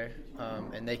back there,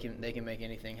 and they can make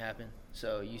anything happen.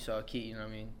 So you saw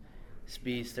Keaton,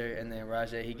 speedster, and then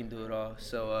Rajay, he can do it all.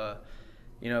 So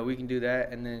we can do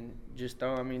that, and then just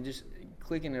just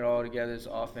clicking it all together as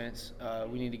offense.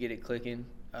 We need to get it clicking.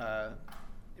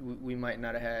 We might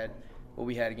not have had what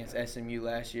we had against SMU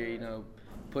last year,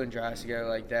 putting drives together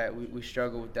like that. We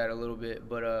struggled with that a little bit,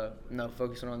 but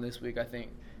focusing on this week, I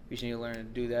think we should need to learn to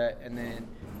do that. And then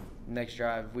next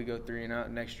drive, if we go 3 and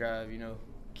out, next drive,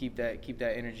 keep that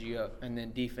energy up. And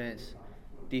then defense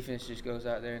just goes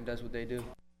out there and does what they do.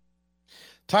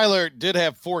 Tyler did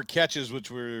have 4 catches, which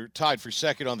were tied for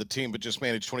second on the team, but just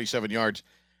managed 27 yards.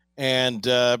 And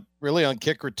really on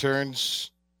kick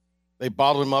returns, they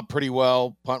bottled him up pretty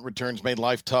well. Punt returns made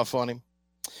life tough on him.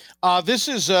 This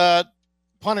is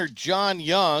punter John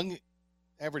Young,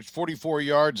 averaged 44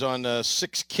 yards on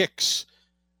 6 kicks.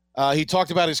 He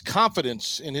talked about his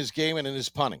confidence in his game and in his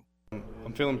punting.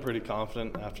 I'm feeling pretty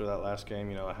confident after that last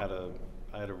game. I had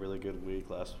a really good week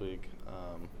last week.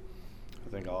 I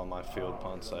think all of my field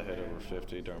punts I hit over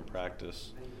 50 during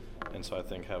practice. And so I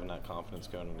think having that confidence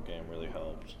going into the game really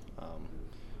helped.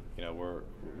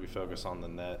 We focus on the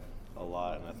net a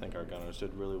lot, and I think our gunners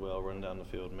did really well running down the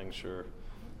field, making sure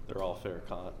they're all fair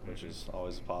caught, which is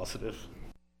always a positive.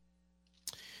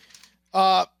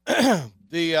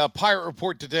 The Pirate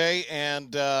Report today,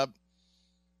 and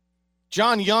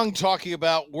John Young talking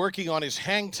about working on his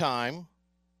hang time,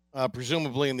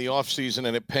 presumably in the offseason,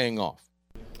 and it paying off.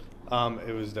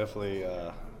 It was definitely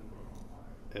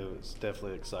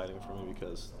exciting for me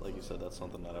because, like you said, that's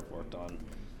something that I've worked on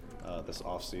this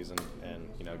off season, and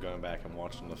going back and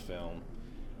watching the film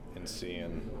and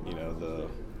seeing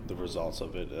the results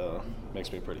of it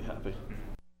makes me pretty happy.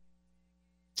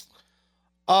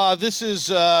 This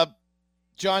is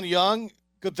John Young.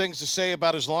 Good things to say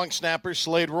about his long snapper,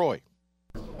 Slade Roy.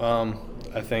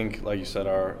 I think, like you said,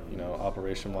 our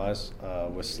operation-wise,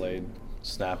 with Slade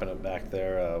snapping it back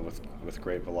there with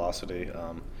great velocity,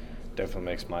 definitely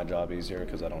makes my job easier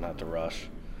because I don't have to rush.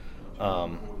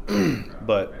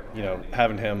 But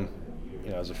having him,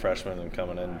 as a freshman and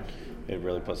coming in, it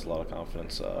really puts a lot of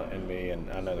confidence in me,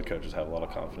 and I know the coaches have a lot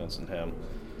of confidence in him.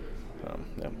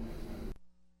 Yeah.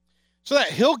 So that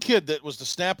Hill kid that was the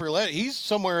snapper, he's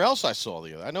somewhere else. I saw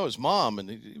the other. I know his mom, and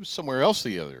he was somewhere else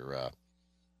the other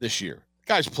this year. The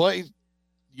guys play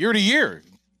year to year.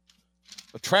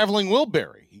 A traveling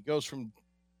Wilbury. He goes from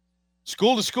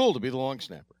school to school to be the long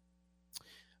snapper.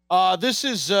 This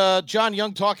is John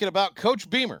Young talking about Coach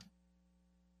Beamer.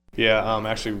 Yeah,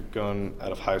 actually going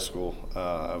out of high school,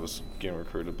 I was getting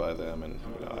recruited by them, and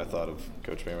I thought of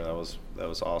Coach Beamer. That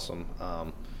was awesome.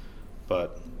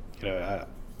 But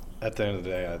at the end of the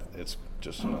day, it's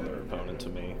just another opponent to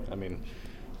me. I mean,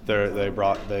 they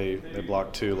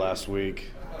blocked 2 last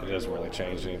week. It doesn't really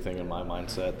change anything in my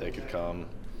mindset. They could come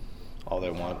all they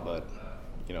want, but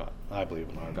I believe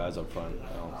in our guys up front.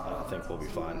 I think we'll be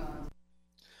fine.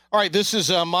 All right, this is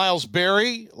Miles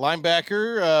Berry,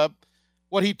 linebacker.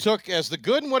 What he took as the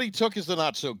good and what he took as the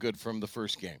not so good from the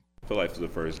first game. I feel like for the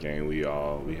first game, we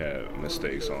had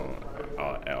mistakes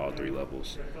at all 3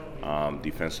 levels.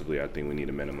 Defensively, I think we need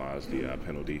to minimize the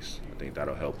penalties. I think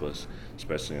that'll help us,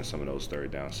 especially in some of those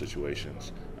third down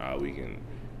situations. We can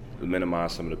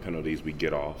minimize some of the penalties we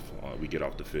get off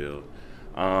the field.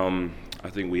 I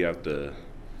think we have to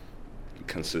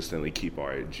consistently keep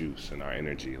our juice and our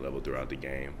energy level throughout the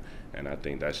game, and I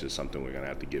think that's just something we're going to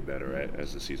have to get better at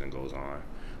as the season goes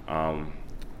on.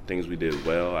 Things we did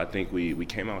well, I think we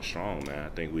came out strong, man. I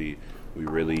think we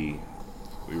really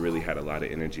had a lot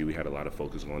of energy. We had a lot of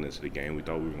focus going into the game. We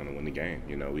thought we were going to win the game.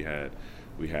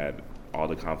 We had all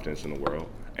the confidence in the world,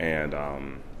 and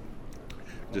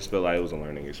just felt like it was a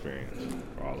learning experience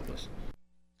for all of us.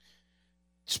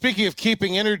 Speaking of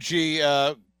keeping energy,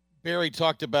 Barry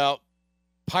talked about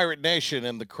Pirate Nation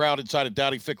and the crowd inside of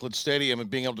Dowdy-Ficklin Stadium and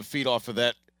being able to feed off of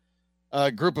that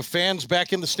group of fans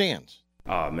back in the stands.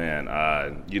 Oh, man,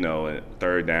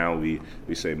 third down,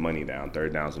 we say money down.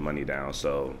 Third down's the money down.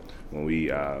 So when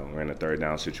we're in a third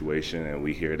down situation and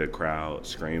we hear the crowd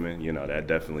screaming, that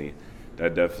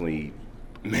definitely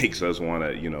makes us want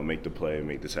to, make the play,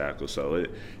 make the tackle. So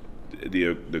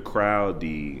the crowd,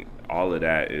 all of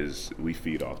that we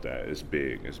feed off that. It's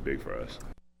big. It's big for us.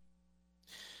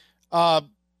 Of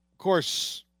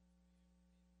course,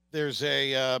 there's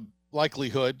a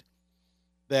likelihood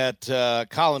that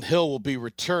Colin Hill will be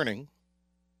returning.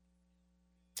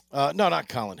 No, not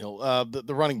Colin Hill.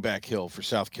 The running back Hill for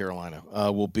South Carolina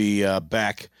will be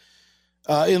back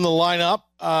in the lineup.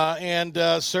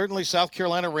 And certainly South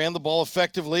Carolina ran the ball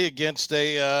effectively against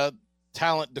a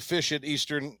talent-deficient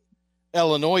Eastern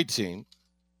Illinois team.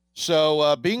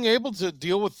 So being able to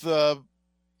deal with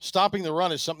stopping the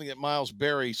run is something that Miles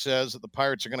Berry says that the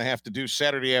Pirates are going to have to do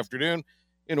Saturday afternoon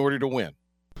in order to win.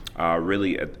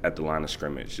 Really at the line of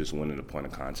scrimmage, just winning the point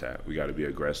of contact. We got to be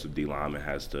aggressive. D lineman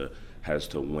has to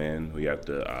win. We have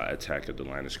to attack at the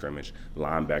line of scrimmage.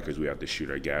 Linebackers, we have to shoot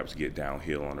our gaps, get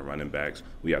downhill on the running backs.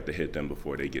 We have to hit them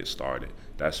before they get started.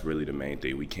 That's really the main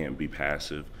thing. We can't be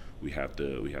passive. We have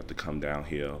to come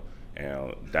downhill,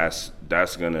 and that's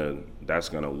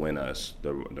gonna win us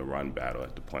the run battle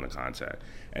at the point of contact.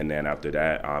 And then after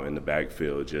that, in the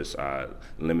backfield, just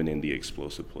limiting the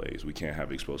explosive plays. We can't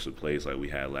have explosive plays like we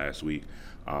had last week,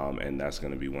 and that's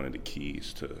going to be one of the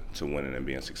keys to winning and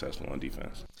being successful on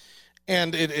defense.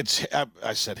 And it's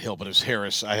I said Hill, but it's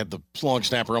Harris. I had the long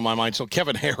snapper on my mind. So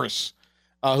Kevin Harris,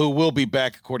 who will be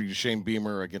back, according to Shane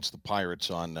Beamer, against the Pirates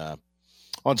on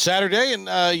Saturday.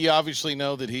 And you obviously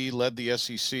know that he led the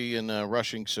SEC in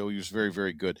rushing, so he was very,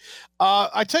 very good.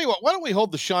 I tell you what, why don't we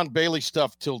hold the Sean Bailey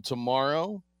stuff till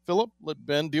tomorrow, Philip? Let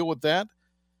Ben deal with that.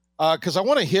 because I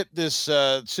want to hit this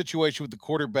situation with the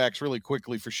quarterbacks really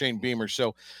quickly for Shane Beamer.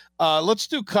 So let's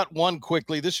do cut one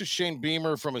quickly. This is Shane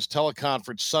Beamer from his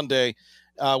teleconference Sunday.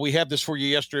 We had this for you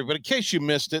yesterday, but in case you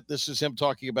missed it, this is him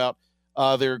talking about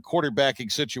their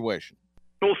quarterbacking situation.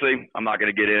 We'll see. I'm not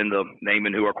going to get into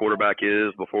naming who our quarterback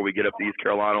is before we get up to East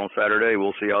Carolina on Saturday.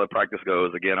 We'll see how the practice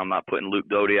goes. Again, I'm not putting Luke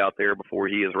Doty out there before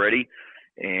he is ready,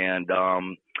 and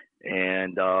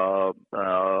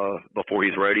before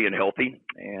he's ready and healthy.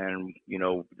 And,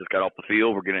 just got off the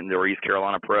field. We're getting into our East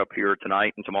Carolina prep here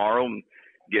tonight and tomorrow and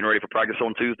getting ready for practice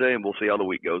on Tuesday, and we'll see how the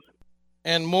week goes.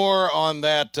 And more on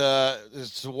that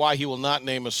as to why he will not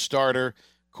name a starter.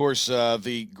 Of course,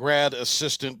 the grad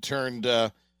assistant turned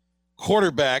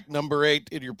quarterback, number 8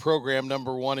 in your program,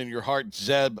 number 1 in your heart,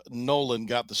 Zeb Nolan,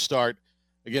 got the start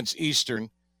against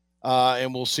Eastern.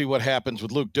 And we'll see what happens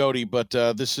with Luke Doty. But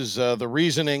this is the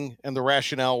reasoning and the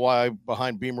rationale why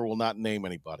behind Beamer will not name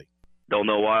anybody. Don't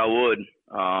know why I would.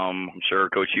 I'm sure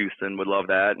Coach Houston would love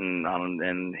that,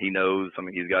 and he knows. I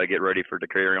mean, he's got to get ready for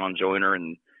Decarion Joyner,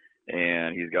 and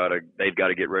they've got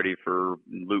to get ready for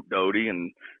Luke Doty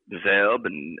and Zeb,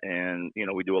 and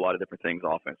we do a lot of different things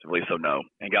offensively. So no.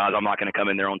 And guys, I'm not going to come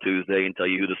in there on Tuesday and tell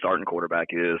you who the starting quarterback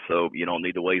is. So you don't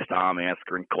need to waste time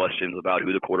answering questions about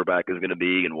who the quarterback is going to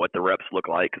be and what the reps look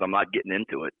like, because I'm not getting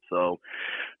into it. So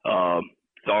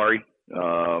sorry,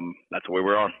 that's the way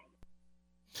we're on.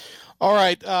 All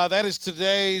right, that is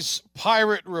today's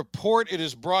Pirate Report. It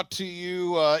is brought to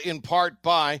you in part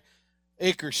by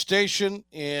Acre Station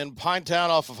in Pinetown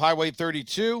off of Highway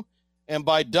 32, and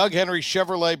by Doug Henry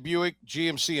Chevrolet Buick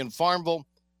GMC in Farmville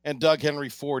and Doug Henry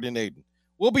Ford in Ayden.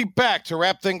 We'll be back to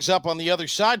wrap things up on the other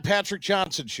side. Patrick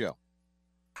Johnson Show.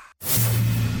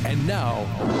 And now,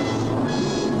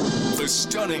 the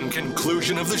stunning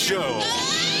conclusion of the show.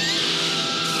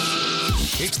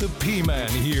 It's the P-Man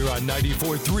here on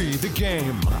 94.3 The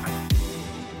Game.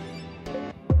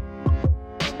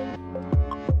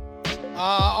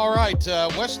 All right,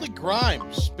 Wesley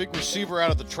Grimes, big receiver out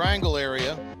of the Triangle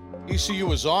area. ECU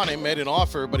was on him, made an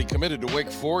offer, but he committed to Wake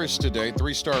Forest today,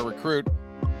 3-star recruit.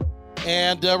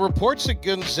 And reports that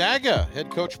Gonzaga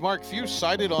head coach Mark Few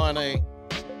cited on a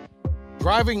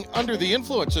driving under the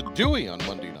influence at Dewey on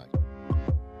Monday night.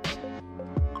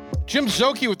 Jim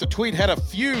Szoke with the tweet had a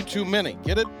few too many.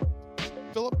 Get it,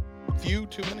 Philip? Few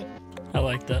too many? I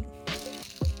like that.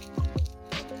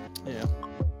 Yeah,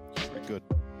 pretty good.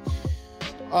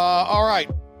 All right.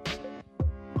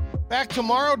 Back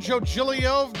tomorrow, Joe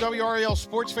Giglio, WRAL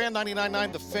Sports Fan,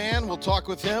 99.9 The Fan. We'll talk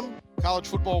with him. College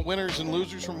football winners and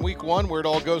losers from week 1, where it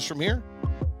all goes from here.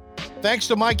 Thanks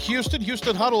to Mike Houston.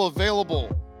 Houston Huddle available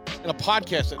in a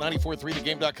podcast at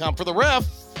 943thegame.com. For the ref,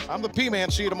 I'm the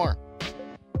P-Man. See you tomorrow.